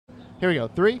Here we go.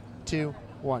 3, 2,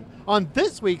 1. On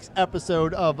this week's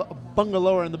episode of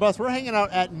Bungalower and the Bus, we're hanging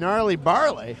out at Gnarly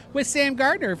Barley with Sam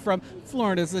Gardner from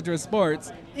Florida Citrus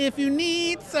Sports. If you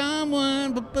need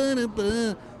someone,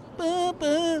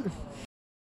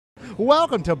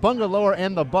 Welcome to Bungalower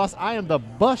and the Bus. I am the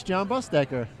Bus, John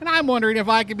Busdecker. And I'm wondering if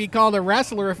I could be called a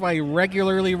wrestler if I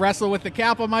regularly wrestle with the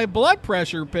cap of my blood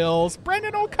pressure pills.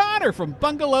 Brendan O'Connor from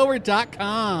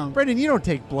Bungalower.com. Brendan, you don't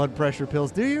take blood pressure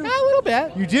pills, do you? A little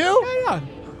bit. You do? Yeah.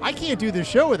 I can't do this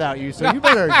show without you, so you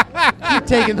better keep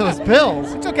taking those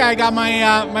pills. It's okay. I got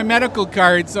my my medical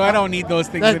card, so I don't need those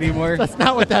things anymore. That's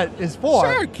not what that is for.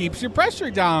 Sure, it keeps your pressure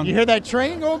down. You hear that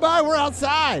train going by? We're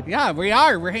outside. Yeah, we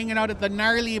are. We're hanging out at the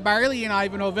Gnarly Barley in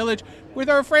Ivanhoe Village with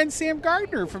our friend Sam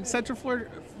Gardner from Central Florida.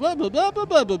 Blah, blah, blah, blah,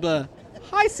 blah, blah, blah.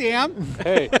 Hi, Sam.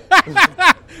 Hey.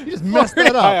 You just messed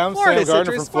that up. Hi, I'm Florida Sam Gardner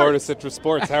Citrus from Florida Sports. Citrus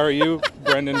Sports. How are you,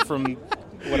 Brendan, from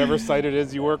whatever site it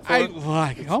is you work for?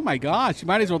 Oh, my gosh. You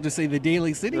might as well just say the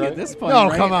Daily City Right. at this point, No,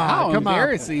 right? come on, How come on.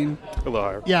 embarrassing.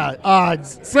 Hello. Yeah,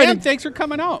 Sam, Brendan, thanks for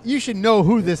coming out. you should know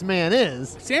who this man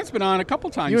is. Sam's been on a couple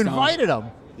times You now. invited him.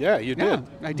 Yeah, you Yeah, did.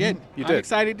 I did. You I'm did.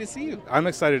 excited to see you. I'm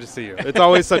excited to see you. It's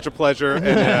always such a pleasure,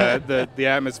 and the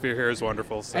atmosphere here is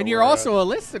wonderful. So And you're we're, also a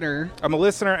listener. I'm a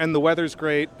listener, and the weather's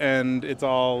great, and it's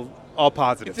all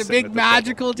positive. It's a sitting big at this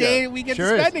magical table. day Yeah. we get Sure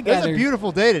to is. spend together. It's a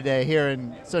beautiful day today here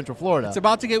in Central Florida. It's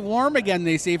about to get warm again,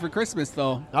 they say, for Christmas,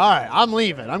 though. All right, I'm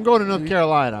leaving. I'm going to North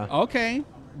Carolina. Okay.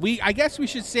 I guess we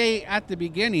should say at the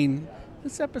beginning,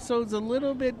 this episode's a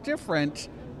little bit different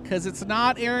because it's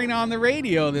not airing on the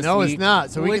radio this week. No, it's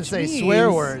not, so we can which say means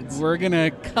swear words. We're going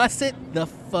to cuss it the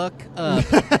fuck up.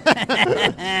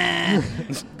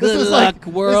 This Good is luck, like,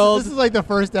 world. This is like the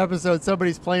first episode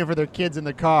somebody's playing for their kids in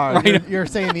the car. Right. You're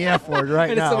saying the F word right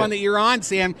and now. it's the one that you're on,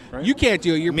 Sam. Right. You can't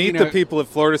do it. You're Meet being the a- people at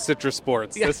Florida Citrus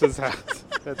Sports. This is how.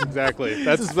 That's exactly.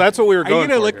 That's what we were Are you going going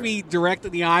to for look here. me direct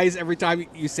in the eyes every time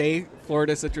you say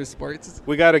Florida Citrus Sports?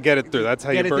 We got to get it through. That's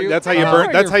how Get you it burn. through? That's how you Oh,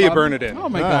 burn. That's how you're you fun. burn it in. Oh,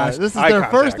 my All right, gosh. this is Eye their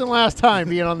contact. first and last time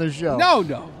being on this show.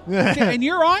 No. And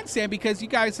you're on, Sam, because you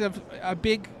guys have a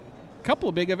couple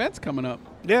of big events coming up.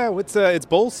 Yeah, it's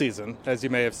bowl season, as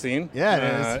you may have seen. Yeah, it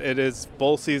is. It is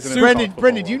bowl season. in Brendan, college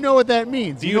Brendan, football. do you know what that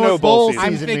means? Do you know know what bowl bowl season?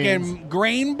 I'm season thinking means?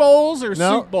 grain bowls or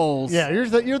No. soup bowls. Yeah, you're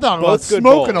talking about Both good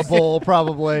smoking bowls. a bowl,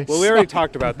 probably. Well, we already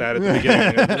talked about that at the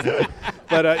beginning.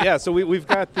 But yeah, so we've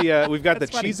got the That's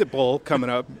funny. Cheez-It Bowl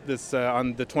coming up this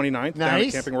on the 29th down at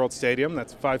Nice. Camping World Stadium.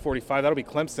 That's 5:45. That'll be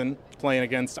Clemson playing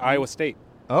against Iowa State.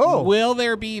 Oh. Will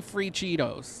there be free Cheetos? No,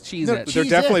 Cheez-Its. There Cheez-Its.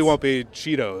 definitely won't be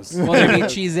Cheetos. Will there be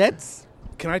Cheez-Its?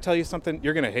 Can I tell you something?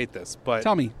 You're going to hate this, but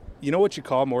Tell me. You know what you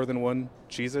call more than one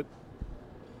Cheez-It?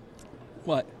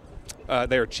 What?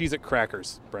 They are Cheez-It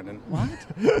crackers, Brendan. What?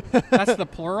 That's the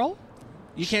plural?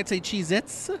 You can't say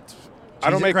Cheez-Its? I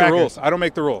don't Cheez-It make crackers. the rules. I don't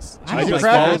make the rules. I Cheez-It just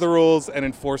crackers. follow the rules and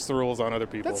enforce the rules on other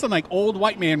people. That's some like old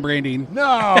white man branding.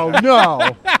 No.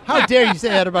 How dare you say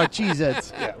that about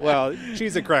Cheez-Its? Yeah, well,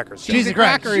 Cheez-It crackers. Cheez-It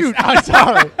crackers. crackers. Shoot, I'm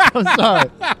sorry. I'm sorry.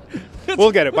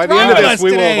 We'll get it. By the What's end of wrong with this, us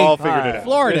we will have today? all figured All it right. out.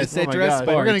 Florida Oh my Citrus God.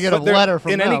 Sports. We're going to get a But there- letter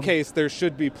from in them. any case, there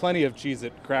should be plenty of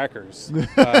Cheez-It crackers,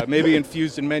 maybe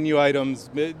infused in menu items,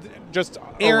 just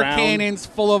Air around. cannons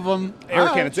full of them. Air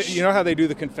cannons. You know how they do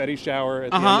the confetti shower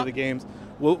at the end of the games?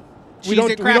 Well, we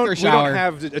Cheez-It cracker shower. don't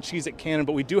have a Cheez-It cannon,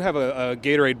 but we do have a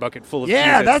Gatorade bucket full of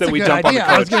Yeah, Cheez-Its that's that a we good dump idea. on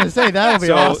the I was coach. going to say, that'll be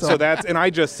so, awesome. so that's, and I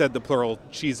just said the plural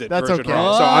Cheez-It That's version okay.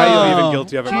 wrong, so I am even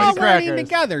guilty of it Oh, myself. we're eating crackers.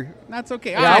 together. That's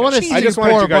okay. Yeah, I want to see I you just wanted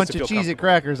pour you a guys bunch to of feel Cheez-It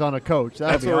crackers on a coach.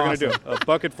 That'd That's be what we're awesome. going to do. A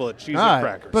bucket full of Cheez-It All right.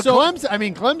 crackers. But So-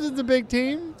 Clemson's a big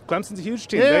team. Clemson's a huge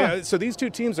team. Yeah. So these two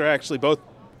teams are actually both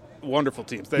wonderful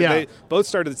teams. They, Yeah. they both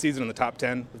started the season in the top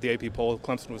 10 of the AP poll.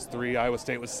 Clemson was 3, Iowa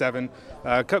State was 7.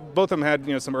 Both of them had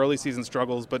some early season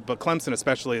struggles, but Clemson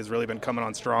especially has really been coming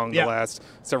on strong Yeah. the last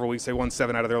several weeks. They won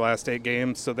 7 out of their last 8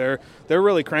 games, so they're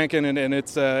really cranking, and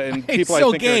it's and It's people so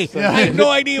I think gay. are excited. I have no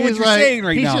idea what He's you're like- saying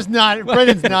right he's now. just not.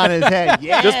 Brendan's nodding his head.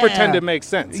 Yeah. Just pretend it makes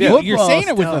sense. You- Yeah. You're Football saying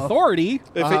it with stuff. authority.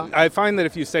 I find that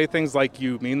if you say things like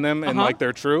you mean them and like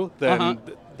they're true, then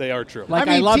they are true. Like,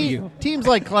 I love you. Teams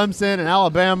like Clemson and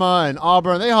Alabama and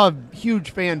Auburn, they all have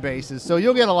huge fan bases, so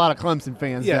you'll get a lot of Clemson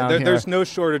fans Yeah, down here. there's no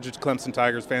shortage of Clemson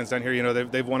Tigers fans down here.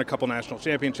 They've won a couple national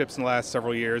championships in the last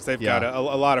several years. They've got a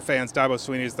lot of fans. Dabo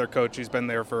Swinney is their coach. He's been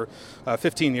there for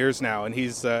 15 years now, and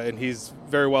he's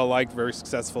very well liked, very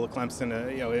successful at Clemson.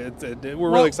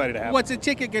 We're really excited to have him. What's a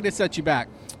ticket going to set you back?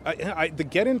 The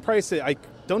get-in price, I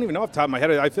don't even know off the top of my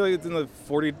head. I feel like it's in the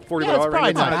 $40 Yeah, it's range. probably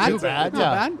It's not too it's- bad. not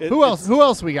Yeah. bad. Who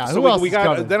else we got? So Who else we is got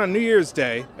coming? then on New Year's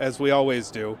Day, as we always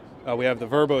do, we have the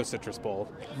Verbo Citrus Bowl.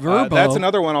 Verbo? That's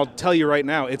another one. I'll tell you right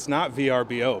now. It's not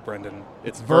VRBO, Brendan.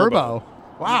 It's Verbo.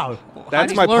 Wow.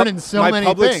 That's I'm my learning so my many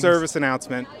public things. service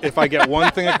announcement. If I get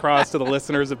one thing across to the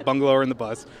listeners of Bungalower and the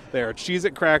Bus, they are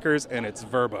Cheez-It crackers and it's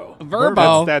Verbo.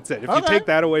 Verbo. That's it. If you Okay. take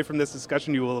that away from this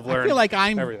discussion, you will have learned. I feel like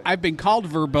everything. I've been called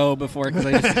Verbo before because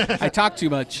I talk too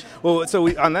much. Well, so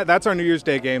on that's our New Year's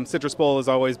Day game. Citrus Bowl has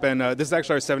always been. This is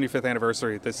actually our 75th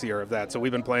anniversary this year of that. So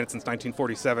we've been playing it since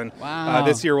 1947. Wow.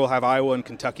 This year we'll have Iowa and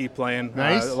Kentucky playing.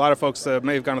 Nice. A lot of folks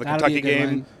may have gone to the That'll be Kentucky a good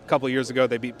game one. a couple of years ago.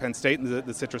 They beat Penn State in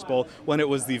the Citrus Bowl when it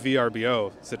was the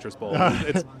VRBO Citrus Bowl.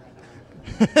 It's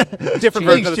different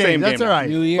version of the same That's game. all right.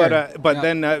 New Year. But Yeah.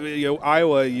 then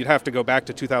Iowa, you'd have to go back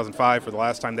to 2005 for the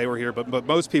last time they were here. But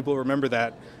most people remember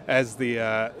that as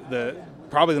the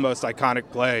probably the most iconic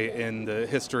play in the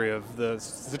history of the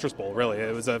Citrus Bowl. Really,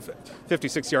 it was a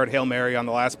 56-yard Hail Mary on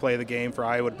the last play of the game for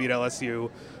Iowa to beat LSU.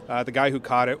 The guy who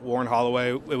caught it, Warren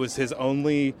Holloway, it was his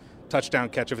only touchdown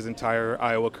catch of his entire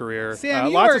Iowa career. Sam,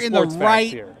 you lots are of in the sports facts right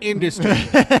here. industry.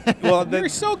 Well, You're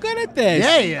so good at this.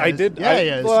 Yeah, he is. I did. Yeah, he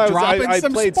is. Well, Dropping I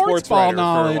some played sports sports ball writer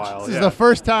knowledge. for a while. This is yeah. the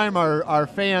first time our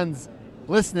fans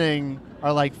listening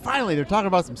are like, finally, they're talking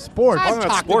about some sports. I've about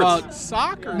talked sports. about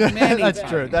soccer many That's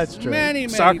times. true, that's true. Many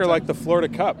Soccer times. like the Florida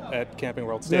Cup at Camping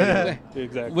World Stadium.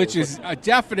 Exactly. Which is a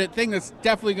definite thing that's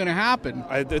definitely going to happen.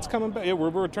 It's coming back. Yeah, we're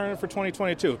returning for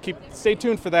 2022. Stay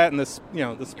tuned for that in this,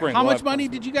 the spring. How We'll much have- money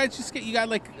did you guys just get? You got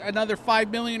like another $5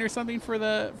 million or something for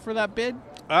that bid?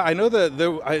 I know that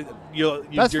you're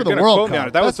That's for the gonna World quote me Cup. on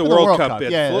it. That That's was for the the World World Cup Cup.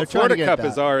 bid. Yeah, they're trying to Florida get Cup that.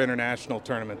 is our international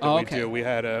tournament that Oh, we okay. do. We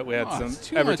had some it's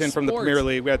too much Everton from the sports. Premier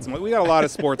League. We got a lot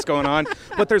of sports going on.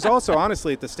 But there's also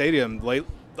honestly at the stadium late.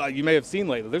 You may have seen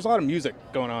lately. There's a lot of music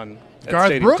going on. At the Garth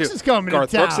stadium, Brooks too. is coming to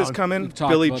Garth Brooks town. is coming. We've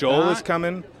talked Billy about Joel that. is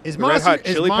coming. Is The Red Monster- Hot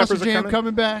is Chili Monster Peppers are Jam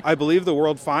coming back? I believe the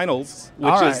World Finals, which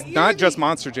All is right. not just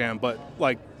Monster Jam, but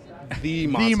like the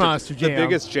Monster Jam. the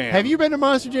biggest jam. Have you been to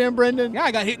Monster Jam, Brendan? Yeah,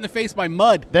 I got hit in the face by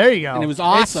mud. There you go. And it was It's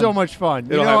awesome. so much fun.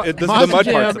 It'll have- this is the Monster mud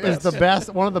Jam part's the is the best. best,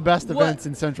 one of the best What? events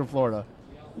in Central Florida.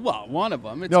 Well, one of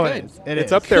them. It's No, good. it is. It It's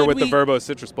is. up there Could with the we- Verbo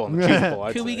Citrus Bowl and the Cheese Bowl.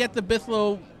 I'd Could we say. get the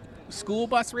Bithlo school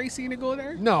bus racing to go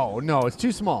there? No, it's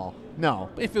too small. No.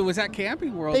 If it was at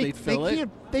Camping World, they'd fill it.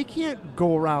 They can't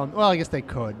go around. Well, I guess they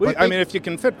could. We- but I they- mean, if you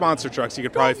can fit monster trucks, you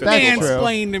could probably fit. That's the true. bus.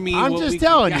 Mansplain to me. I'm what just we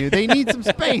telling can- you, they need some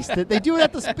space. They do it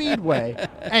at the Speedway.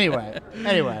 Anyway,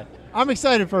 I'm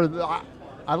excited for.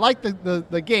 I like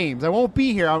the games. I won't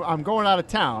be here. I'm going out of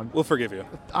town. We'll forgive you.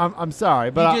 I'm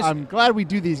sorry, but You just- I'm glad we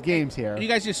do these games here. You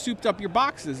guys just souped up your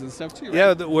boxes and stuff too, right?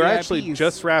 Yeah, we're actually VIPs.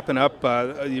 just wrapping up.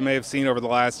 You may have seen over the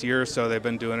last year or so, they've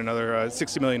been doing another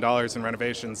 $60 million in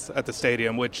renovations at the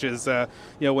stadium, which is,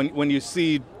 when you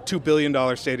see $2 billion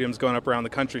stadiums going up around the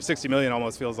country, $60 million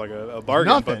almost feels like a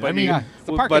bargain. Nothing. But I mean, Yeah, it's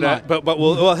the parking lot.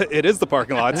 well, it is the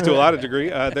parking lots to a lot of degree.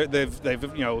 They've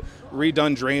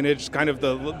redone drainage, kind of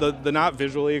the not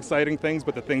visually exciting things,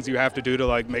 but the things you have to do to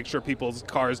like make sure people's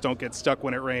cars don't get stuck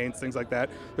when it rains, things like that.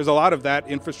 There's a lot of that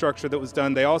infrastructure that was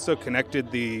done. They also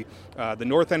connected the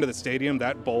north end of the stadium.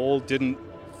 That bowl didn't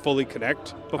fully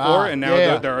connect before, and now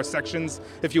yeah. there are sections.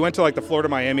 If you went to like the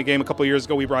Florida-Miami game a couple years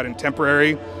ago, we brought in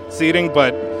temporary seating,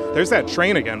 but there's that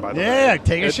train again, by the way. Yeah,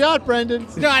 take a shot, Brendan.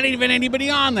 Not even anybody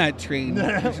on that train.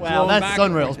 Just Well, going that's back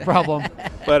Sunrail's and forth. problem.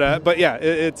 But yeah,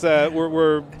 it's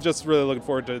we're just really looking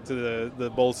forward to the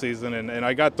bowl season, and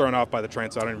I got thrown off by the train,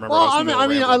 so I don't remember. Well, what I else mean, we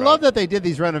were I rambling love about. that they did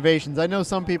these renovations. I know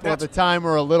some people at the time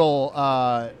were a little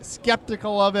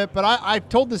skeptical of it, but I've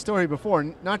told this story before,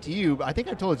 not to you, but I think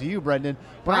I told it to you, Brendan.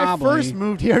 When Probably. I first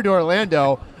moved here to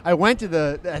Orlando, I went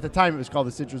to at the time it was called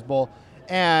the Citrus Bowl,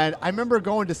 and I remember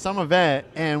going to some event,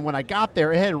 and when I got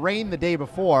there, it had rained the day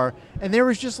before, and there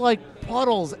was just like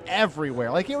puddles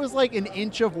everywhere. Like it was like an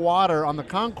inch of water on the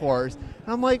concourse.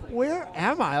 And I'm like, where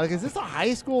am I? Like, is this a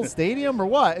high school stadium or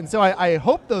what? And so I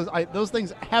hope those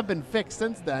things have been fixed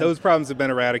since then. Those problems have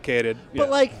been eradicated. But Yeah.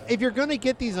 like, if you're going to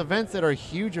get these events that are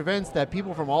huge events that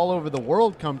people from all over the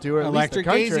world come to, or at Electric least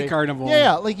the country, Daisy Carnival.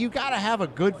 yeah, like you got to have a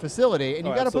good facility and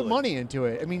you Oh, got to put absolutely. money into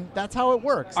it. I mean, that's how it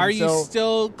works. Are And you so-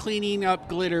 still cleaning up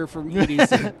glitter from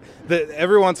EDC?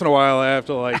 Every once in a while, I have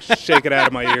to like shake it out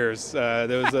of my ears.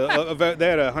 There was they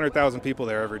had 100,000 people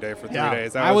there every day for 3 Yeah.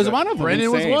 days. That I was a- one of them.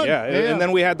 Brendan was insane. one. Yeah. Yeah. And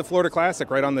then we had the Florida Classic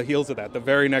right on the heels of that, the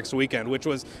very next weekend, which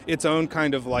was its own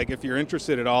kind of like, if you're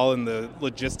interested at all in the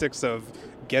logistics of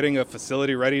getting a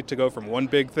facility ready to go from one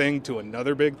big thing to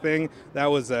another big thing, that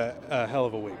was a hell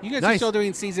of a week. You guys Nice. are still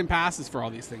doing season passes for all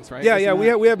these things, right? Yeah, Isn't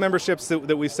yeah, that- we have memberships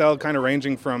that we sell, kind of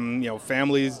ranging from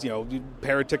families,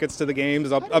 pair of tickets to the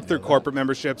games, up through corporate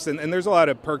memberships, and there's a lot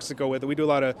of perks that go with it. We do a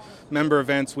lot of member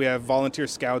events. We have volunteer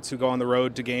scouts who go on the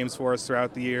road to games for us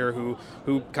throughout the year, who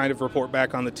kind of report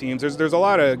back on the teams. There's a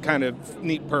lot of kind of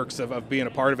neat perks of being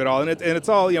a part of it all, and it's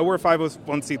all we're a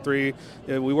 501c3.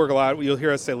 We work a lot. You'll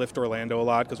hear us say Lift Orlando a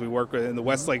lot. lot because we work in the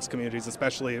West Lakes communities,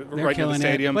 especially They're right near the killing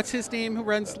stadium. it. What's his name who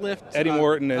runs Lyft? Eddie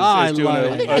Morton is I doing love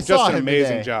it. I think I just saw an him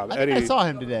amazing today. job. I think Eddie, I saw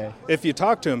him today. if you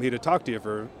talk to him, he'd have talked to you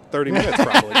for 30 minutes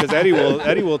probably, because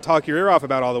Eddie will talk your ear off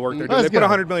about all the work they're doing. They That's put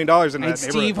good. $100 million in that And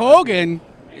neighborhood. Steve Hogan,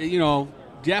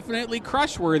 definitely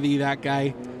crush worthy, that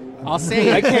guy. I'll say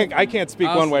it. I can't speak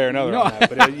one way or another No. on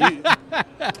that.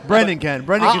 But Brendan can.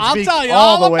 Brendan can I'll speak tell you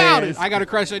all all the about ways. it. I got a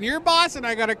crush on your boss, and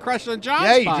I got a crush on John's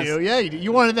Yeah, you boss. do. Yeah, you do.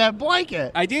 You wanted that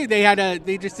blanket. I do. They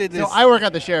just did this, So I work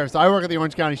at the sheriff's. I work at the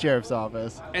Orange County Sheriff's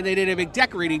Office. and they did a big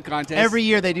decorating contest. Every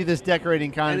year they do this decorating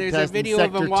and contest there's a video in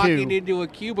of Sector him walking 2. into a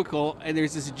cubicle, and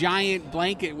there's this giant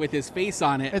blanket with his face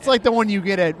on it. It's like the one you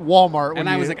get at Walmart. and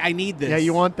I was like, I need this. yeah,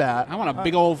 you want that. I want a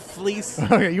big old fleece.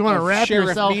 Okay, you want to of wrap Sheriff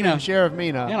yourself Mina. in Sheriff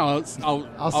Mina.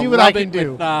 I'll see what rub I can it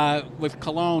do. with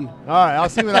cologne. All right, I'll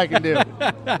see what I can do.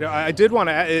 I did want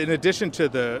to add, in addition to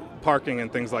the parking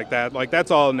and things like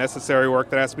that's all necessary work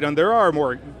that has to be done. There are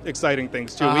more exciting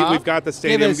things too. Uh-huh. We've got the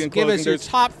stadium Give closing. us your There's-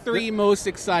 top three most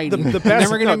exciting. the best. And then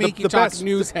we're going to no, make the you talk best-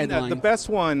 news the- headlines. The best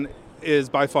one is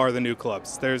by far the new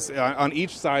clubs. There's on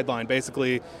each sideline,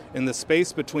 basically in the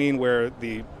space between where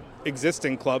the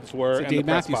existing clubs were It's a and the Dave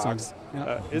press Matthews box. song.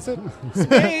 Yeah. Is it?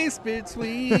 Space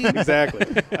between.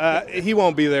 Exactly. He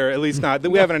won't be there, at least not.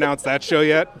 We haven't announced that show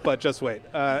yet, but just wait.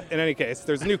 In any case,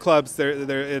 there's new clubs.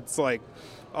 It's like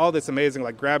all this amazing,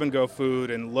 like grab-and-go food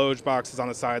and loge boxes on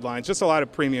the sidelines, just a lot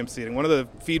of premium seating. One of the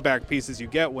feedback pieces you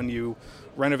get when you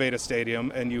renovate a stadium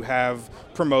and you have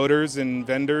promoters and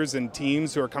vendors and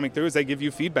teams who are coming through is they give you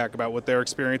feedback about what their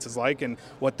experience is like and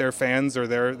what their fans or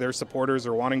their supporters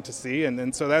are wanting to see.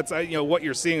 And so that's, what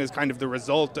you're seeing is kind of the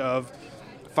result of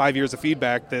 5 years of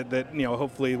feedback that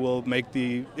hopefully will make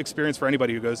the experience for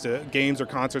anybody who goes to games or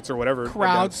concerts or whatever.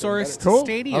 Crowdsourced Cool. I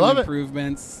stadium love it.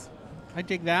 improvements. I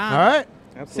dig that. All right.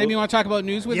 Sam, you want to talk about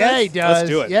news with Yeah, us? he does. Let's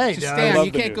do it. Yeah, he Just does. stand. love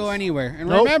You the can't go news. anywhere. And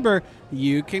Nope. remember,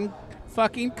 you can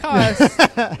fucking cuss.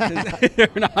 'Cause You're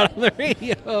not on the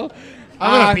radio.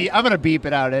 I'm gonna beep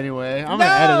it out anyway. I'm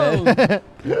gonna edit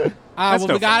it. That's Well,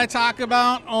 no we got to fun. talk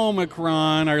about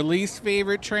Omicron, our least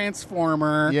favorite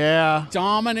transformer. Yeah.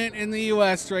 Dominant in the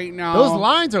U.S. right now. Those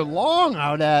lines are long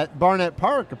out at Barnett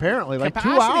Park, apparently, like 2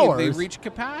 Capacity, hours. They reach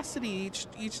capacity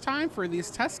each time for these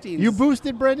testings. You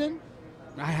boosted, Brendan?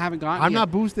 I haven't gotten I'm it. not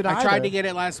boosted I either. tried to get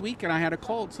it last week, and I had a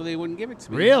cold, so they wouldn't give it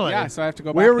to me. Really? Yeah, so I have to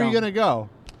go back Where were you down. gonna go?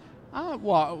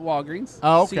 Walgreens.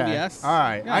 Oh, okay. CVS. All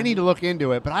right. Yeah. I need to look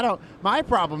into it, but I don't. My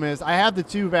problem is I have the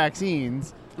 2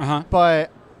 vaccines, Uh-huh.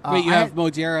 but Wait, you I- have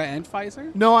Moderna and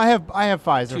Pfizer? No, I have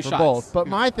Pfizer 2 for shots. both. But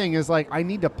my thing is like I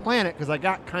need to plan it because I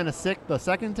got kind of sick the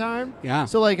second time. Yeah.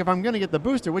 So like if I'm gonna get the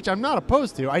booster, which I'm not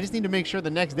opposed to, I just need to make sure the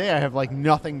next day I have like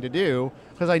nothing to do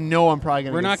because I know I'm probably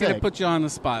gonna. We're get not going to sick. put you on the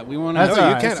spot. We want That's to. No, all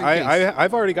you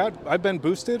right. can't. I've been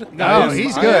boosted. Oh, I am-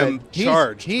 he's I good. am He's-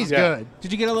 charged. He's Yeah. good.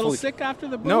 Did you get a little Fully- sick after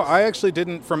the boost? No, I actually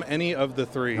didn't from any of the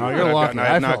 3. Oh, that you're I've lucky. gotten. I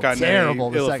I have not felt gotten terrible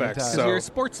any the ill second effects. time. Because you're a So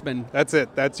sportsman. that's it.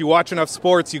 You watch enough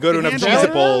sports, you go to enough Handle cheese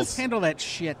that. bowls. Handle that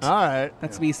shit. All right.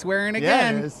 That's me swearing Yeah, it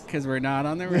again is. because we're not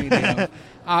on the radio.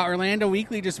 Orlando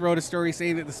Weekly just wrote a story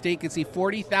saying that the state could see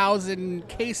 40,000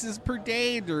 cases per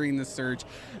day during the surge,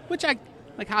 which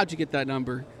how'd you get that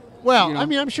number? Well, You know. I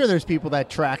mean, I'm sure there's people that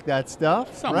track that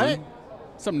stuff, Someone. right?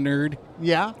 Some nerd.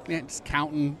 Yeah. Yeah, just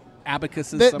counting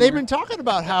abacuses They've somewhere. been talking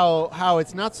about how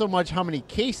it's not so much how many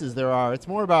cases there are; it's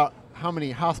more about how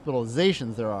many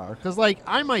hospitalizations there are. Because like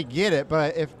I might get it,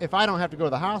 but if I don't have to go to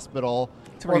the hospital,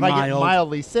 It's or if very I get mild.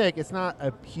 mildly sick, it's not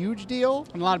a huge deal.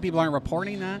 And a lot of people aren't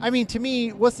reporting that. I mean, to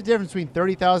me, what's the difference between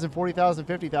 30,000, 40,000,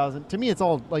 50,000? To me, it's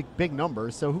all like big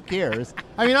numbers, so who cares?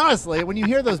 I mean, honestly, when you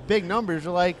hear those big numbers,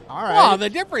 you're like, all right. Well, the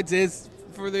difference is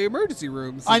for the emergency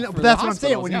rooms. I know, for but the that's what I'm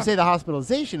saying. hospitals, When yeah. you say the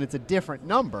hospitalization, it's a different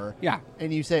number. Yeah.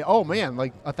 And you say, oh man,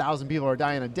 like 1,000 people are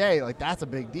dying a day, like that's a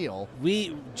big deal.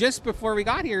 We just before we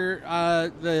got here,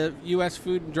 the U.S.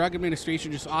 Food and Drug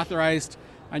Administration just authorized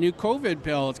a new COVID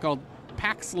pill. It's called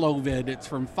Paxlovid. It's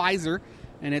from Pfizer,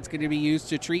 and it's going to be used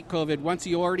to treat COVID once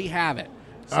you already have it.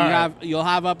 So All right. you'll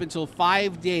have up until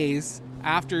 5 days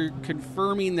after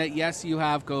confirming that yes, you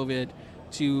have COVID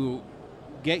to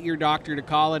get your doctor to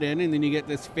call it in, and then you get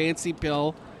this fancy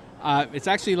pill. It's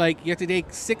actually like you have to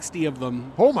take 60 of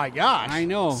them. Oh my gosh. I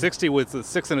know. 60 with a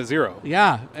 6 and a 0.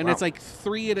 Yeah, and Wow. it's like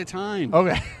 3 at a time.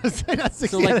 Okay. That's So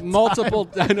 60 like at a multiple,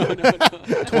 no.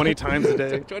 20 times a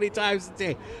day. 20 times a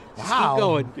day. Just Wow. keep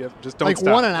going. Yep, just don't Like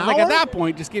stop. one an hour? Like at that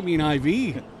point, just give me an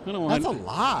IV. I don't want. That's a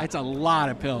lot. It's a lot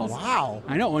of pills. Wow.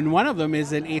 I know, and one of them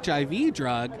is an HIV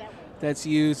drug that's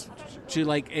used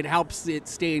to it helps it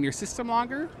stay in your system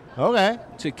longer Okay.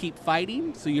 to keep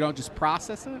fighting, so you don't just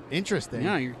process it. Interesting.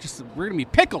 Yeah, we're gonna be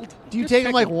pickled. Do you Just take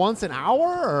them like pickled. once an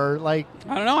hour or like?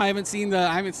 I don't know. I haven't seen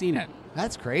it.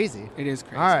 That's crazy. It is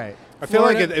crazy. All right. I feel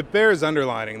like Florida- it bears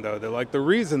underlining, though, that like the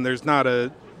reason there's not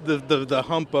the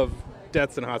hump of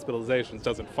deaths and hospitalizations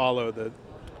doesn't follow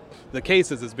the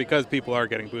cases is because people are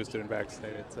getting boosted and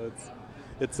vaccinated. So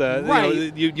it's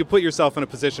Right. you put yourself in a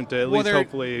position to at least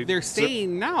hopefully. They're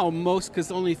saying now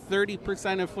because only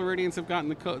 30% of Floridians have gotten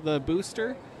the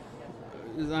booster.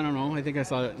 I don't know. I think I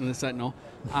saw it in the Sentinel.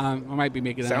 I might be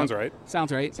making that Sounds up. right.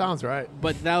 Sounds right. Sounds right.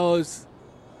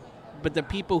 But the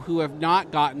people who have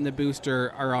not gotten the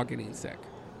booster are all getting sick.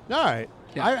 All right.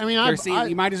 Yeah. I mean, they're saying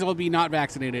you might as well be not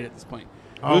vaccinated at this point.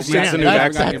 Boosting's the new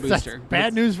that's- vaccine. that's- booster.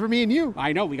 bad news for me and you.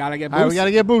 I know we gotta get All right, boosted. we got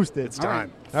to get boosted. It's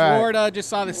time. All right. Florida just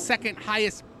saw the second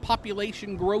highest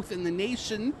population growth in the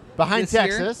nation. Behind this year.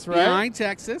 Texas, right? Behind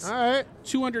Texas. All right.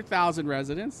 200,000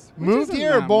 residents. which Moved isn't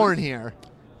here or that born much. here?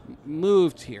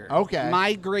 Moved here. Okay.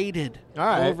 Migrated. All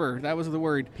right. Over. That was the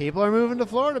word. People are moving to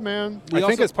Florida, man. We I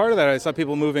think also- as part of that, I saw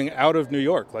people moving out of New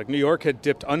York. Like New York had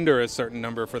dipped under a certain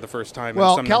number for the first time.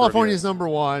 Well, in some California's number of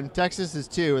years. number 1, Texas is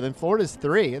 2, and then Florida's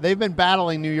 3. They've been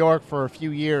battling New York for a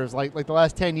few years. Like the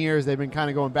last 10 years, they've been kind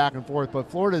of going back and forth, but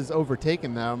Florida's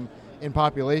overtaken them in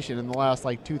population in the last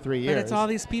 2-3 years. But it's all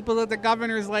these people that the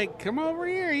governor's like, come over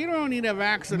here. You don't need a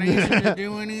vaccination to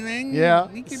do anything. Yeah.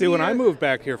 You can See, when be I a-" moved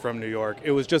back here from New York, it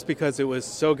was just because it was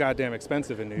so goddamn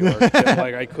expensive in New York that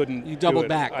like I couldn't. You do doubled it.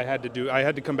 back. I had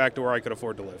to come back to where I could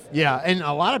afford to live. Yeah, and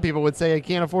a lot of people would say I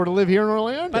can't afford to live here in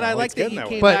Orlando. But I Well, like it's that getting you that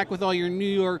came way. back with all your New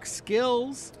York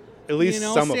skills. At least you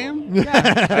know, some Sam? of them.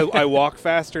 Yeah. I walk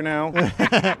faster now.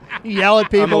 You yell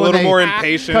at people I'm a when little they more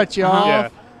impatient. cut you off. Yeah,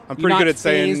 I'm You're pretty not good at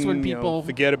saying fazed when people-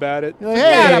 forget about it. You're like,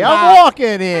 Forget hey, about- I'm walking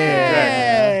in.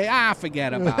 Hey,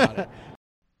 forget about it.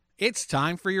 It's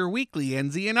time for your weekly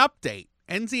Enzian update.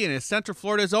 Enzian is Central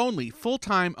Florida's only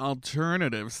full-time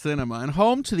alternative cinema and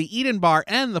home to the Eden Bar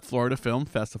and the Florida Film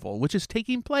Festival, which is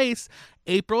taking place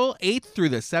April 8th through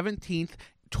the 17th,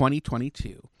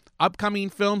 2022. Upcoming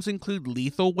films include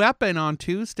Lethal Weapon on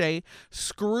Tuesday,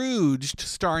 Scrooged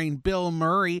starring Bill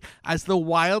Murray as the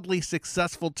wildly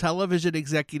successful television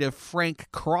executive Frank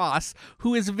Cross,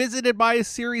 who is visited by a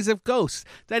series of ghosts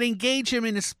that engage him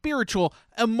in a spiritual,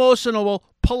 emotional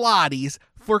Pilates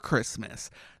for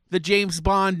Christmas. The James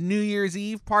Bond New Year's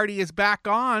Eve party is back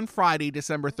on Friday,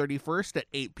 December 31st at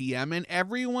 8 p.m., and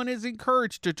everyone is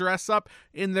encouraged to dress up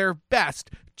in their best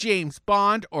James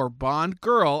Bond or Bond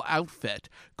girl outfit.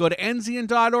 Go to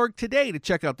enzian.org today to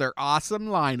check out their awesome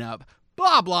lineup.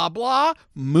 Blah, blah, blah,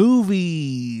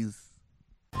 movies.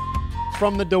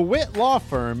 From the DeWitt Law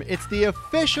Firm, it's the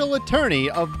official attorney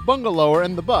of Bungalower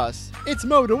and the Bus. It's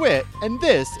Mo DeWitt, and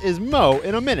this is Mo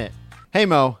in a Minute. Hey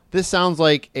Mo, this sounds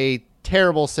like a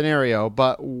terrible scenario,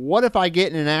 but what if I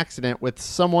get in an accident with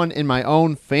someone in my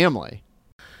own family?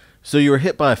 So you were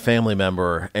hit by a family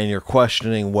member and you're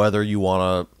questioning whether you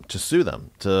want to sue them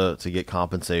to get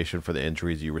compensation for the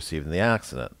injuries you received in the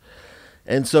accident.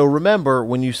 And so remember,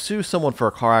 when you sue someone for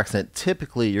a car accident,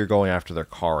 typically you're going after their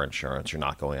car insurance. You're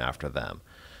not going after them.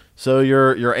 So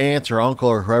your aunt or uncle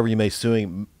or whoever you may be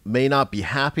suing may not be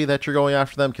happy that you're going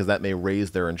after them because that may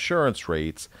raise their insurance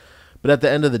rates. But at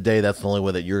the end of the day, that's the only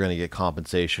way that you're going to get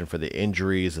compensation for the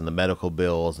injuries and the medical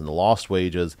bills and the lost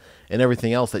wages and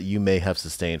everything else that you may have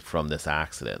sustained from this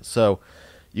accident. So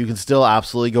you can still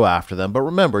absolutely go after them. But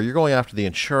remember, you're going after the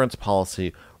insurance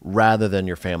policy rather than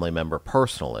your family member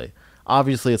personally.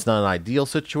 Obviously, it's not an ideal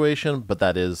situation, but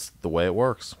that is the way it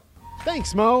works.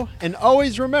 Thanks, Mo. And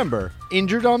always remember,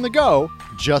 injured on the go,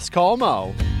 just call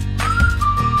Mo.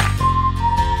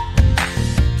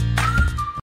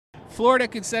 Florida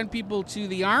could send people to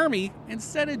the Army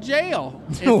instead of jail.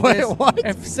 Wait, what?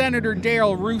 If Senator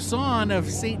Darrell Rousseau of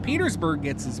St. Petersburg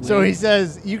gets his way. So he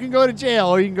says, you can go to jail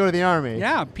or you can go to the Army.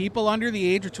 Yeah, people under the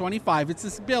age of 25. It's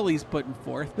this bill he's putting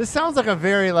forth. This sounds like a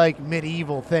very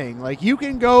medieval thing. Like you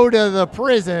can go to the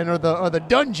prison or the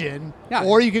dungeon, Yeah.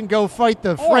 or you can go fight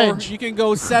the French. Or you can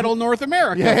go settle North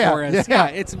America Yeah, for us. yeah.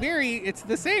 It's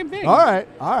the same thing. All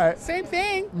right. Same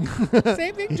thing.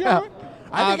 Same thing, Yeah. John.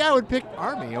 I think I would pick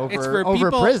Army It's for over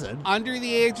people prison. under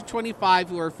the age of 25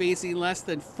 who are facing less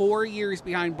than 4 years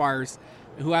behind bars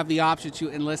who have the option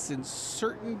to enlist in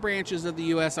certain branches of the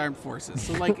U.S. Armed Forces.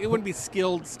 So, it wouldn't be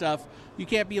skilled stuff. You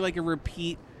can't be like a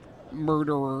repeat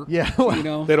murderer. Yeah, You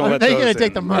know? They don't let They're those going to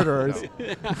take in. the murderers.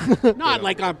 Not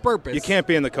like on purpose. You can't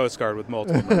be in the Coast Guard with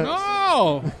multiple murders.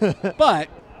 No! But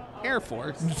Air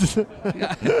Force.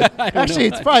 Actually,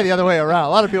 it's probably the other way around. A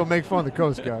lot of people make fun of the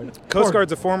Coast Guard. Coast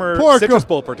Guard's a former poor Citrus Co-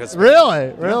 Bowl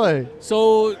participant. Really?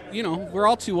 So, we're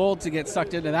all too old to get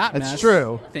sucked into that That's mess.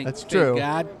 true. Thank That's true.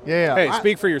 God. Yeah. Hey,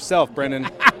 speak for yourself, Brendan.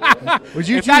 Would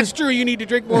you If that's true, you need to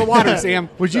drink more water, Sam.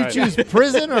 Would you Right. choose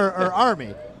prison or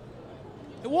Army?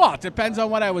 Well, it depends on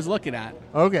what I was looking at.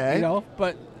 Okay. You know,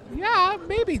 but yeah,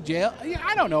 maybe jail. Yeah,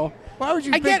 I don't know. Why would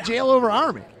you I pick get- jail over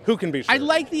Army? Who can be sure? I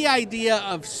like the idea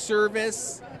of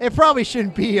service. It probably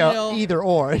shouldn't be a know, either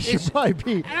or. It should it's- probably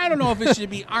be. And I don't know if it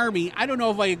should be Army. I don't know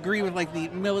if I agree with like the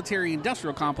military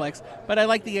industrial complex, but I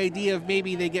like the idea of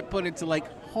maybe they get put into like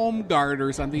home guard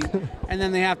or something, and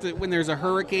then they have to, when there's a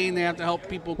hurricane, they have to help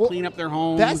people clean up their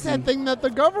homes. That's that thing that the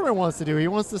governor wants to do. He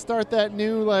wants to start that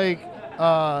new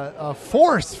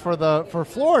force for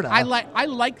Florida. I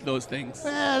like those things.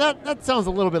 That sounds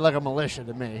a little bit like a militia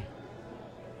to me.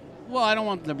 Well, I don't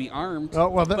want them to be armed, Oh,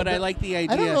 well, but I like the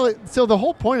idea. I don't know. So the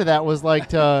whole point of that was like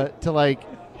to like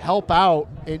help out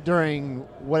during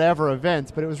whatever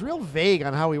events, but it was real vague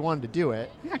on how we wanted to do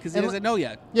it. Yeah, because he And doesn't know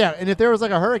yet. Yeah, and if there was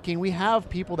like a hurricane, we have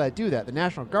people that do that. The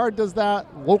National Guard does that.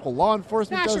 Local law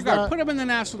enforcement National does Guard, that. put them in the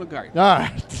National Guard. All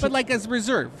right. But like as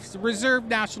reserve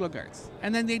National Guards,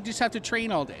 and then they just have to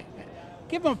train all day.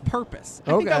 Give them a purpose.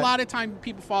 I think Okay. a lot of time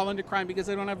people fall into crime because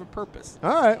they don't have a purpose. All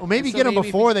right. Well, maybe So get them maybe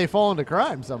before they fall into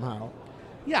crime somehow.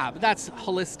 Yeah, but that's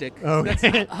holistic. Okay.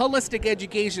 That's holistic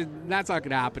education. That's not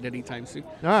going to happen anytime soon. All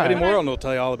right. Eddie Moreland will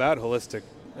tell you all about holistic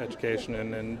education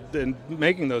and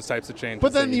making those types of changes.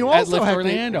 But then that you need. also Lift have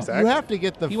Orlando. to, you have to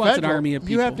get the He wants an federal, army of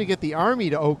you have people. to get the army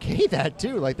to okay that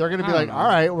too. Like they're going to be I like, don't all know.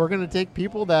 right, we're going to take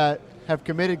people that have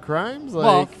committed crimes. Like,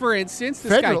 Well, for instance,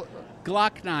 this federal- guy,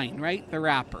 Glock 9, right? The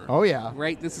rapper. oh yeah,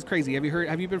 Right? This is crazy.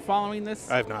 Have you been following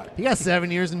this? I have not. he got 7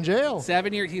 years in jail.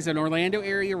 7 years. He's an Orlando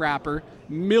area rapper.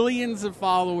 Millions of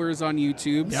followers on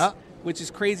YouTube. Yeah. Which is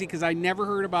crazy because I never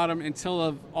heard about him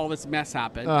until all this mess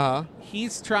happened. Uh-huh.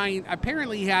 He's trying.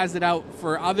 Apparently, he has it out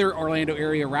for other Orlando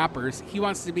area rappers. He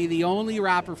wants to be the only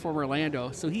rapper from Orlando,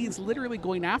 so he's literally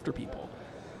going after people.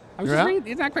 I was Yeah. just reading.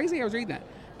 Isn't that crazy? I was reading that,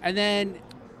 and then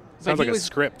Sounds but like he a was-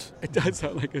 script. It does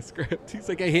sound like a script. He's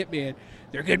like a hitman.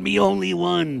 There could be only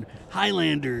one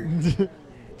Highlander.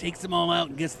 Takes them all out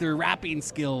and gets their rapping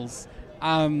skills.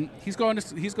 He's going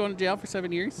to jail for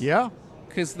 7 years. Yeah,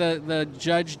 Because the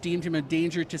judge deemed him a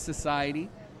danger to society.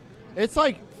 it's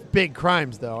like big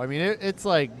crimes though. I mean, it's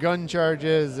like gun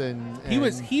charges and He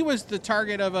was the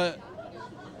target of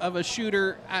a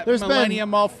shooter at There's been- Millennium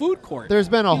Mall food court. There's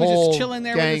been a he was whole just chilling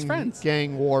there with his friends.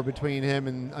 gang war between him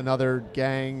and another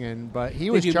gang, but he They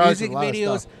was do charged music with a lot of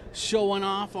videos stuff. showing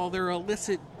off all their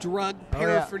illicit drug Oh, yeah.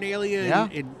 paraphernalia Yeah.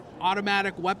 and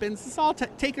automatic weapons. It's all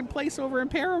taking place over in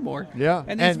Paramore. Yeah,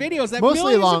 and these videos that mostly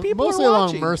millions along of people mostly are along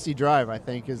watching. Mercy Drive, I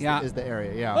think is Yeah. is the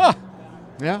area. Yeah, Oh,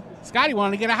 yeah. Scotty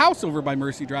wanted to get a house over by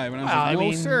Mercy Drive, and I was like, I "No,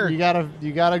 mean, sir." you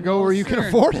gotta go No, where you can sir.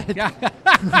 afford it. Yeah,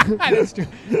 that's true.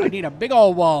 I need a big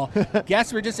old wall.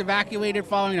 Guests were just evacuated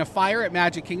following a fire at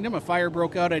Magic Kingdom. A fire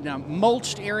broke out in a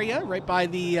mulched area right by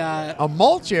the A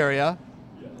mulch area,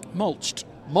 mulched.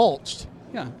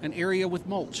 Yeah, an area with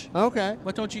mulch. Okay.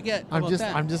 What don't you get? How about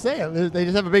that? I'm just saying. They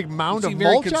just have a big mound You of seem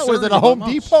very mulch out. Was concerned it a about Home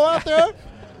mulch. Depot out there?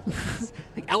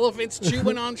 Like elephants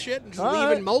chewing on shit and just All leaving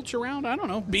right. mulch around. I don't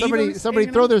know. somebody Beavers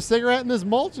hanging throw out. their cigarette in this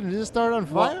mulch and it just started on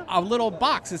fire. Well, a little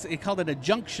box. They called it a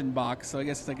junction box, so I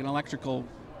guess it's like an electrical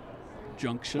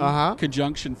junction, Uh-huh.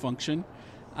 conjunction function.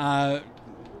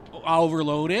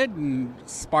 Overloaded and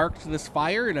sparked this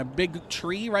fire, and a big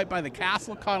tree right by the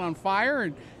castle caught on fire,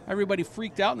 and everybody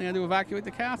freaked out, and they had to evacuate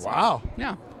the castle. Wow.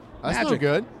 Yeah. That's no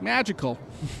good. Magical.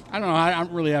 I don't know. I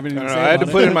don't really have anything I to don't say know. I had to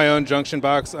about put it. in my own junction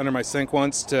box under my sink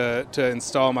once to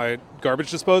install my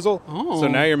garbage disposal. Oh. So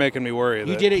now you're making me worry. You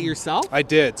that- did it yourself? I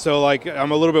did. So like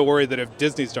I'm a little bit worried that if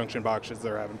Disney's junction boxes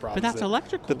they're having problems. But that's that-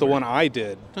 electrical That the work. one I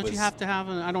did. Don't was, you have to have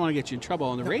I don't want to get you in trouble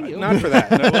on the radio. Not for that.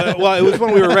 No, well, it was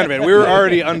when we were renovating. We were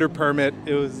already under permit.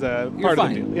 It was part of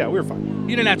fine. the deal. Yeah, we were fine.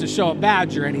 You didn't have to show a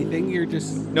badge or anything. You're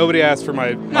just, Nobody asked for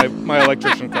my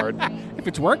electrician card. if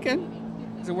it's working.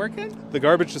 Is it working? The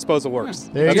garbage disposal works.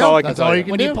 There you That's go. all I can That's tell all you. you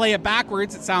can When do. you play it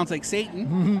backwards, it sounds like Satan.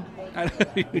 Who knows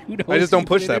I just don't who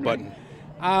push put it that in button.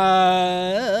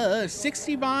 there?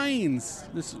 60 Vines.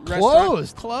 This Closed.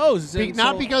 restaurant closed. Be- and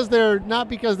not so- because they're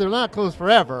not closed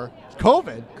forever. It's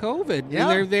COVID. COVID. Yeah.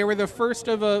 And they were the first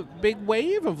of a big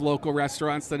wave of local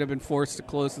restaurants that have been forced to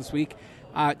close this week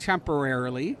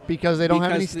temporarily. Because they don't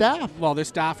have any Because staff. Well, their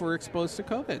staff were exposed to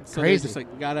COVID. So Crazy. they're just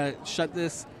like, gotta shut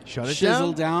this Shut it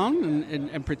shizzle down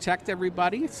and protect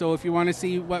everybody. So if you want to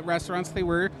see what restaurants they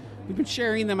were, we've been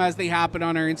sharing them as they happen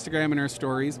on our Instagram and our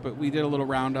stories, but we did a little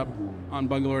roundup on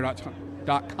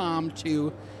bungalow.com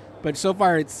too. But so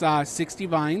far it's 60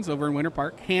 Vines over in Winter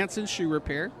Park, Hanson Shoe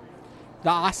Repair, the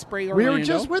Osprey We Orlando. were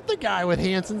just with the guy with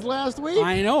Hanson's last week.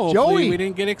 I know. Hopefully Joey. we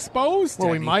didn't get exposed. to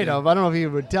Well, we might anything. have. I don't know if he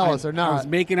would tell us or I not. was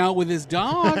making out with his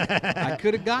dog. I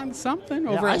could have gotten something Yeah,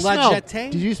 over I at La smelled-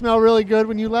 Jetée. Did you smell really good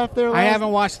when you left there? I last-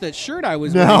 haven't watched that shirt I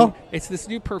was No? wearing. It's this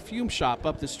new perfume shop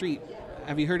up the street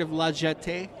Have you heard of La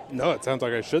Jetée? No, it sounds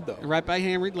like I should, though. Right by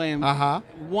Hammered Lamb. Uh-huh.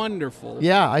 Wonderful.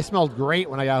 Yeah, I smelled great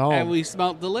when I got home. And we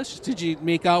smelled delicious. Did you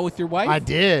make out with your wife? I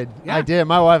did. Yeah. I did.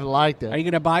 My wife liked it. Are you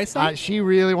going to buy some? She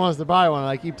really wants to buy one.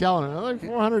 I keep telling her, like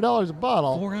 $400 a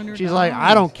bottle. $400? She's like,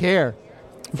 I don't care.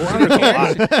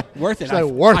 $400. Worth it. She's like,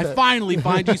 worth I it. finally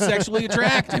find you sexually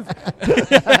attractive.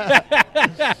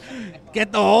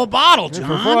 Get the whole bottle, For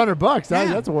John. $400, Yeah.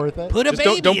 that's worth it. Put a Just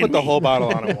baby don't in put the me. whole bottle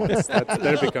on at once. Then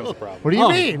it becomes a problem. What do you Oh,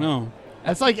 mean? No.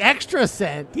 That's like extra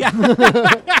scent. Yeah.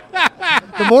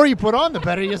 The more you put on, the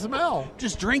better you smell.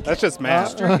 Just drink That's it. just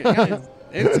math. Drink it. Yeah.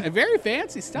 It's very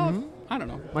fancy stuff. I don't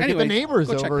know. Might Anyway, get the neighbors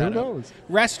go check over. Who that out. knows?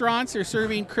 Restaurants are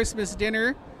serving Christmas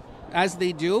dinner as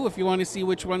they do. If you want to see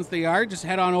which ones they are, just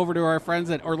head on over to our friends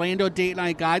at Orlando Date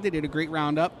Night Guide. They did a great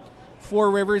roundup.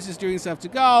 Four Rivers is doing stuff to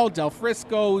go. Del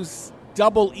Frisco's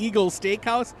Double Eagle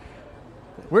Steakhouse.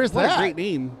 Where's What that? a great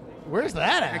name. Where's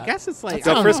that at? I guess it's like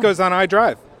Del Frisco's on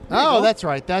iDrive. Oh, go. that's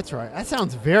right. That's right. That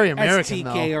sounds very American, STK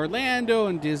though. Orlando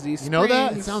and Disney Springs. You know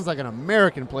that? It sounds like an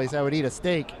American place I would eat a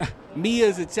steak.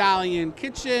 Mia's Italian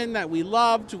Kitchen that we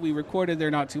loved. We recorded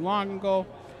there not too long ago.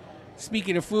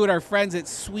 Speaking of food, our friends at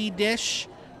Swedish,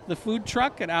 the food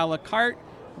truck at a la carte,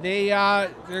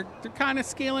 they're kind of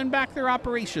scaling back their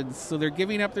operations. So they're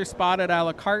giving up their spot at a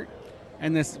la carte,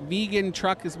 and this vegan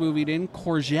truck is moving in,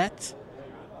 Courgette,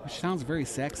 which sounds very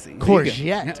sexy. Courgette.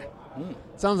 Yeah.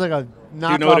 Sounds like a you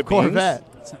know what knockoff it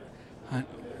means?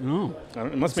 Corvette. No.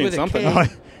 It must It's mean with a something.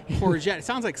 K. Courgette. It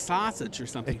sounds like sausage or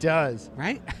something. It does.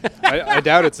 Right? I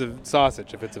doubt it's a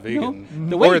sausage if it's a vegan.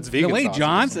 The way, or it's vegan the way sausage.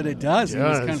 John said it does. It It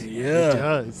was does. kind of, It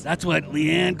does. That's what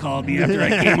Leanne called me after I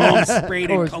came home, sprayed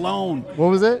in cologne. What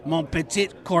was it? Mon petit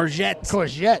courgette.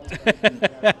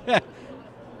 Courgette.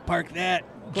 Park that.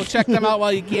 Go check them out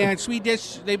while you can.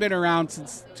 Swedish, they've been around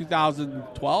since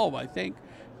 2012, I think.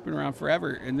 Been around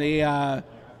forever. And they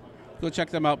go check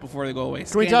them out before they go away.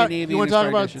 Can we talk? Scandinavian You want to talk inspired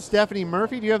about dishes. Stephanie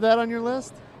Murphy? Do you have that on your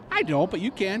list? I don't, but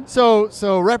you can. So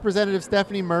Representative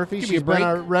Stephanie Murphy, Give me a she's been break.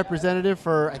 our representative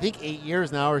for I think 8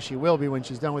 years now, or she will be when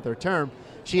she's done with her term.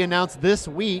 She announced this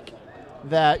week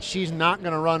that she's not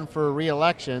going to run for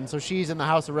re-election. So she's in the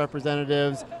House of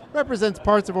Representatives, represents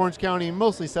parts of Orange County,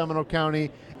 mostly Seminole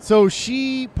County. So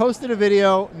she posted a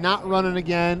video not running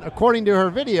again. According to her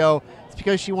video, it's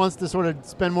because she wants to sort of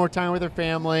spend more time with her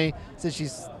family. Says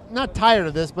she's not tired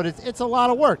of this, but it's a lot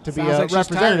of work to be Sounds a like she's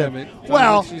tired representative. of it. Sounds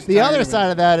Well, like she's the tired other of it.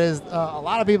 side of that is a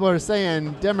lot of people are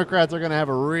saying Democrats are going to have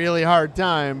a really hard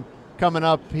time coming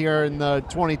up here in the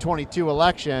 2022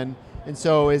 election. And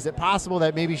so is it possible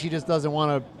that maybe she just doesn't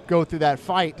want to go through that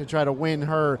fight to try to win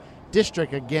her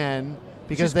district again?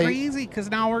 Because It's crazy because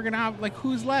now we're going to have, like,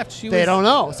 who's left? they don't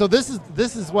know. So this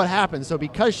is what happens. So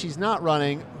because she's not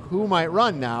running, who might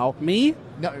run now? Me?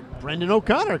 No, Brendan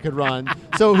O'Connor could run.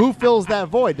 So who fills that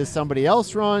void? Does somebody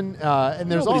else run? And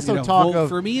there's Nobody's also gonna talk vote of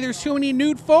for me. There's too many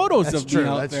nude photos That's of true. me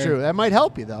out That's there. true. That might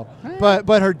help you though.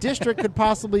 But her district could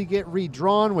possibly get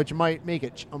redrawn, which might make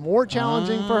it more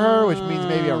challenging for her. Which means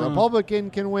maybe a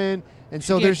Republican can win. And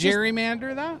so Can't there's just,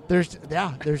 gerrymander that?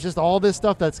 there's just all this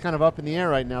stuff that's kind of up in the air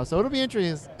right now. So it'll be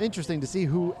interesting to see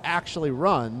who actually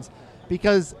runs,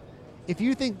 because if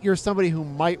you think you're somebody who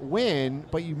might win,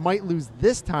 but you might lose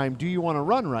this time, do you want to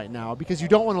run right now? Because you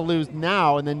don't want to lose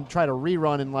now and then try to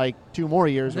rerun in like 2 more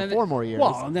years or 4 more years.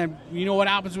 Well, and then you know what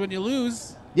happens when you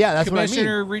lose? Yeah, that's what I mean.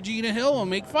 Commissioner Regina Hill will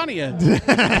make fun of you.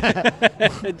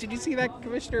 Did you see that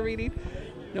commissioner meeting?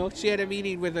 No, she had a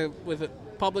meeting with a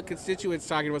public constituents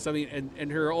talking about something,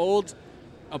 and her old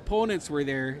opponents were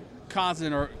there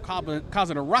causing a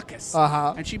ruckus.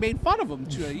 Uh-huh. And she made fun of them.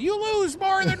 She said, you lose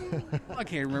more than I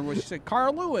can't remember what she said.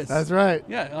 Carl Lewis. That's right.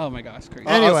 Yeah. Oh my gosh, crazy.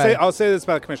 Anyway. I'll say this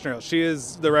about Commissioner Hill. She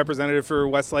is the representative for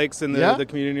West Lakes in the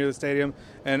community near the stadium,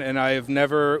 and I have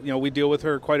never, we deal with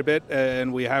her quite a bit,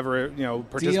 and we have her,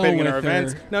 participating in our with her.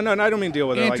 events. No, I don't mean deal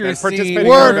with her like that. Interesting. Participating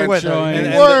Work in our with events.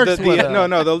 her. And Works the, with the, her.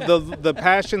 No, the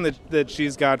passion that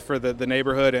she's got for the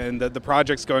neighborhood and the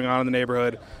projects going on in the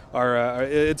neighborhood are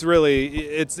it's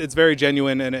very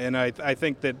genuine, and I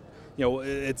think that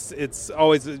it's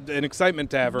always an excitement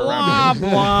to have her Blah, around.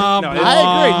 blah, No, blah.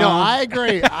 I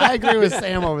agree. I agree with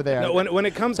Sam over there. No, when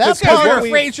it comes That's to part You're of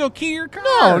afraid she'll key your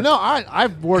car. No,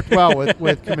 I've worked well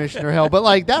with Commissioner Hill, but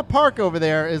like that park over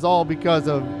there is all because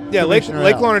of Lake Commissioner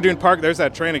Hill. Lorna Dune Park. There's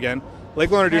that train again. Lake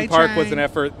Lorna Dune Hi, Park train. was an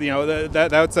effort.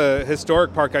 That's a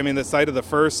historic park. I mean, the site of the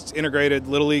first integrated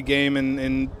Little League game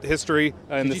in history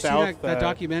in Did the you South. see that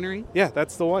documentary? Yeah,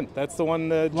 that's the one. That's the one.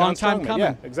 John Long time Strongman. coming.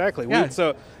 Yeah, exactly.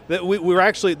 Yeah. We were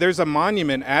actually, there's a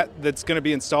monument that's going to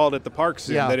be installed at the park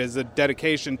soon Yeah. that is a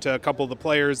dedication to a couple of the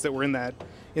players that were in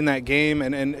in that game,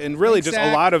 and really just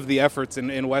a lot of the efforts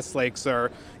in Westlakes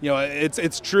are,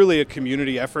 it's truly a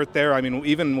community effort there. I mean,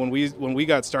 even when we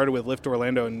got started with Lift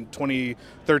Orlando in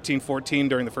 2013-14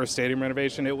 during the first stadium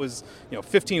renovation, it was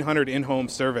 1,500 in-home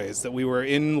surveys that we were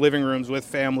in living rooms with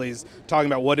families talking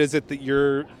about what is it that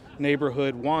your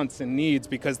neighborhood wants and needs,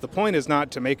 because the point is not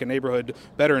to make a neighborhood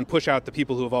better and push out the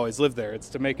people who have always lived there. It's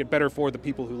to make it better for the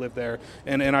people who live there.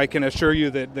 And I can assure you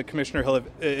that the Commissioner Hill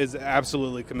is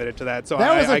absolutely committed to that. So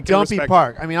that was a dumpy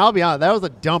park. I mean, I'll be honest, that was a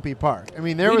dumpy park. I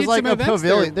mean, there was like a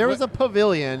pavilion. There was a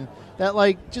pavilion that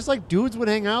just dudes would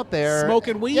hang out there.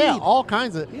 Smoking weed. Yeah, all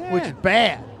kinds of, which is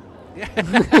bad.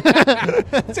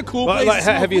 It's a cool place.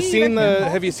 Have you seen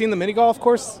the mini golf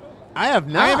course? I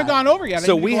have not. I haven't gone over yet.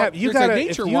 So we have. There's a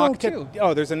nature walk too.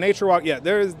 Oh, there's a nature walk. Yeah,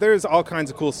 there's all kinds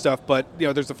of cool stuff. But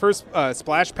there's the first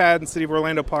splash pad in City of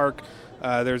Orlando Park.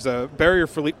 There's a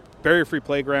barrier-free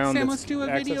playground. Sam, let's do a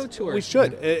video tour. We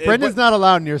should. Brendan's not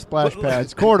allowed near splash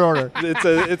pads. Court order.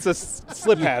 It's a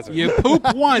slip hazard. You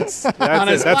poop once.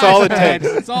 That's all it takes.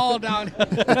 It's all down.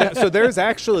 So there's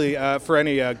actually for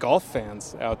any golf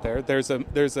fans out there, there's a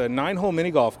 9-hole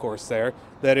mini golf course there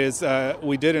that is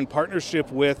we did in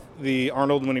partnership with the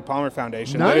Arnold and Winnie Palmer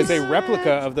Foundation. Nice. That is a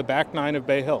replica of the back nine of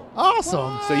Bay Hill.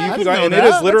 Awesome. So you can go, and it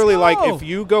is literally like if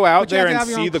you go out there and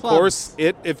see the clubs. course,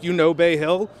 if you know Bay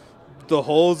Hill, the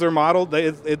holes are modeled.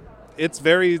 It's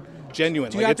very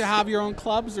genuine. Do you have to have your own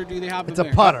clubs, or do they have? It's a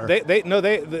putter.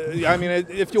 I mean,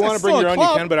 if you want to bring your own, you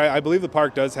can. But I believe the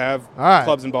park does have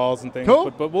clubs and balls and things.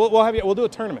 Cool. But we'll do a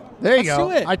tournament. There you go.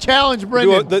 Do it. I challenge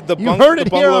Brendan. You heard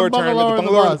it here on the Bungalow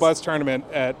Bungalow Bus tournament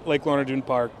at Lake Lorna Dune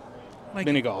Park.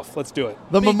 Mini golf. Let's do it.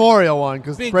 The memorial one,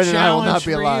 because Brendan and I will not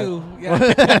be alive.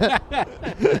 Yeah.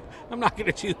 I'm not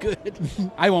going to do good.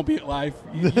 I won't be alive.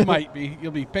 You might be.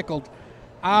 You'll be pickled.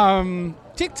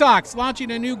 TikTok's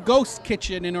launching a new ghost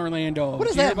kitchen in Orlando. What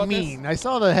does that mean? I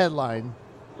saw the headline.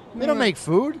 They don't make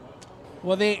food?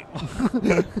 Well,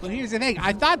 well, here's the thing.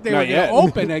 I thought they were going to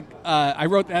open I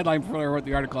wrote the headline before I wrote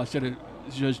the article. I should have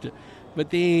judged it.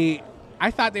 But I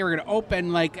thought they were going to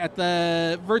open at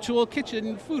the virtual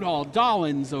kitchen food hall,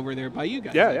 Dollins, over there by you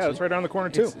guys. Yeah, it's right around the corner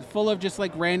too. It's full of just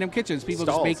random kitchens. People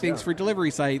Stalls, just make things for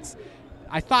delivery sites.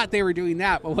 I thought they were doing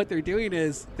that, but what they're doing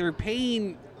is they're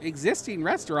paying existing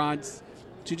restaurants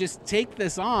to just take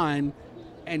this on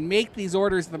and make these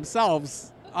orders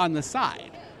themselves on the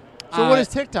side. So what does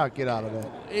TikTok get out of it?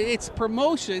 It's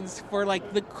promotions for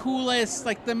the coolest,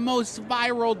 the most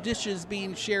viral dishes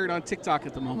being shared on TikTok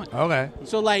at the moment. Okay.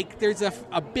 So there's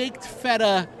a baked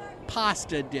feta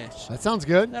pasta dish. That sounds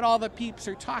good. That all the peeps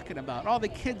are talking about. All the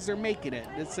kids are making it.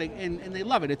 It's and they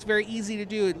love it. It's very easy to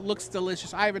do. It looks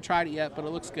delicious. I haven't tried it yet, but it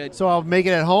looks good. So I'll make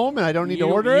it at home, and I don't need to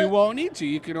order it? You won't need to.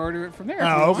 You can order it from there.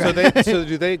 Oh, okay. So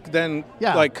do they then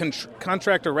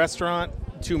contract a restaurant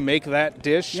to make that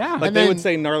dish? Yeah. Like they would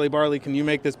say, Gnarly Barley, can you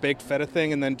make this baked feta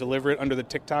thing and then deliver it under the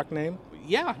TikTok name?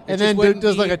 Yeah. And then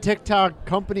does a TikTok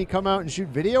company come out and shoot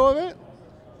video of it?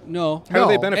 No. How do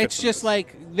they benefit? It's just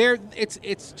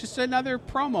it's just another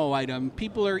promo item.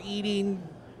 People are eating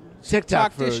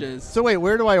TikTok dishes. So wait,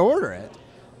 where do I order it?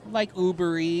 Like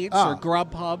Uber Eats or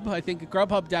Grubhub. I think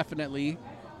Grubhub definitely.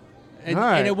 And, all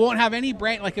right. And it won't have any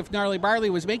brand. If Gnarly Barley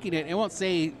was making it won't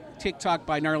say TikTok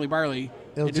by Gnarly Barley.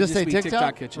 It'll just say be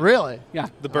TikTok Kitchen. Really? Yeah.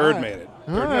 The bird made it.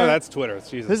 Right. No, that's Twitter.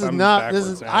 Jesus, This is I'm not. backwards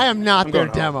This is. now. I am not I'm their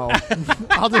going home. demo.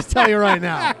 I'll just tell you right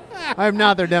now. I am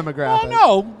not their demographic. Oh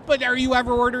no! But are you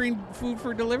ever ordering food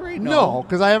for delivery? No,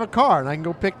 because I have a car and I can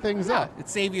go pick things up. It'd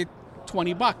save you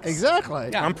 $20. Exactly.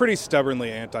 Yeah. I'm pretty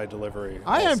stubbornly anti-delivery.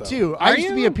 I am also. too. I Are used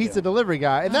to you? be a pizza delivery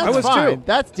guy, and that's was fine. too.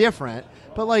 That's different.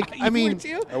 But You I mean, were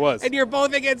too? I was. And you're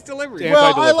both against delivery. Yeah. well, I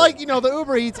Anti-delivery. like the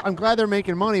Uber Eats. I'm glad they're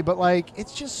making money, but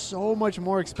it's just so much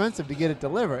more expensive to get it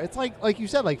delivered. It's like you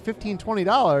said, $15,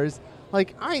 $20.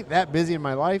 I ain't that busy in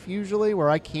my life usually where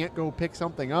I can't go pick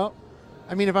something up.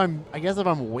 I mean, if I'm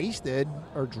wasted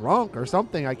or drunk or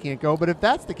something, I can't go. But if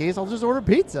that's the case, I'll just order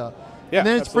pizza. Yeah, and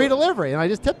then it's free absolutely. delivery, and I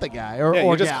just tip the guy or Yeah,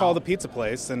 or you just gal. call the pizza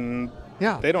place, and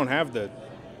they don't have the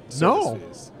service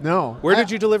fees. No. Where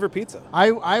did you deliver pizza?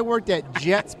 I worked at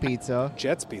Jets Pizza.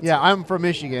 Jets Pizza. Yeah, I'm from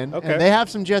Michigan, Okay. and they have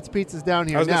some Jets pizzas down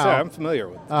here I was now. gonna say I'm familiar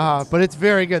with. But it's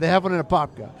very good. They have one in a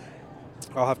Popka.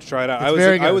 I'll have to try it out. It's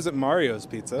very good. I was at Mario's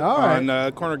Pizza All right.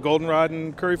 on corner Goldenrod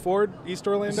and Curry Ford, East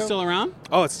Orlando. Is it still around?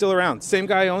 Oh, it's still around. Same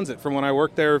guy owns it from when I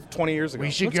worked there 20 years ago. We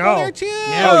should Let's go. go there too.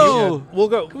 Yeah, Oh, we should. We'll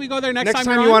go. Can we go there next Next time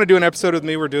time you're you on? want to do an episode with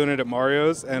me, we're doing it at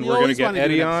Mario's, and You we're going to always get wanna do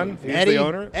Eddie an on. episode. He's Eddie, the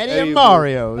owner. Eddie and who-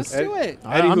 Mario's. Let's do it.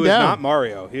 Eddie, I'm who is down. not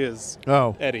Mario. He is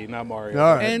Oh. Eddie, not Mario.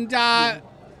 All right. And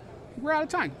We're out of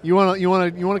time. You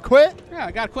wanna quit? Yeah,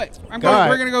 I got to quit. All right.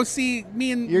 We're going to go see,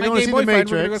 me and You're my gonna gay see The boyfriend,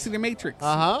 we're going to go Matrix. see The Matrix.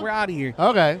 Uh-huh. We're out of here.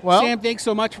 Okay. Well, Sam, thanks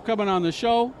so much for coming on the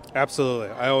show. Absolutely.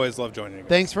 I always love joining you guys.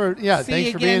 thanks for See thanks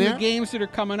you for again being the here. games that are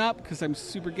coming up, because I'm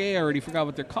super gay. I already forgot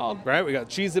what they're called. Right? We got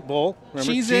Cheez-It Bowl.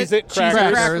 Remember? Cheez-It, Cheez-It Cheez-It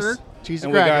Crackers. Cracker. Cheese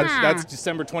And and we got, crackers. that's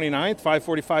December 29th,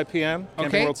 5:45 p.m., Camping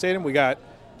Okay. World Stadium. We got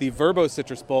the Verbo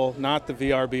Citrus Bowl, not the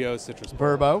VRBO Citrus Bowl.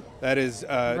 Verbo. That is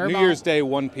Verbo. New Year's Day,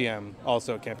 1 p.m.,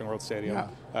 also at Camping World Stadium.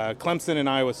 Clemson and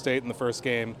Iowa State in the first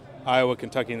game, Iowa,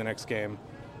 Kentucky in the next game.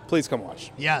 Please come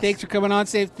watch. Yes. Thanks for coming on,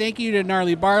 Sam. Thank you to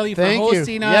Gnarly Barley for Thank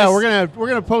hosting you. us. Yeah, we're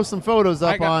gonna post some photos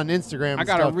I up got- on Instagram. I and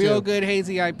got a stuff, real too. good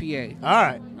hazy IPA. All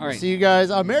right. All right. See you guys.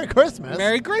 Merry Christmas.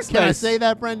 Merry Christmas. Can I say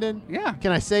that, Brendan? Yeah.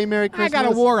 Can I say Merry I Christmas?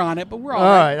 got a war on it, but we're All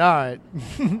right. All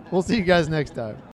right. We'll see you guys next time.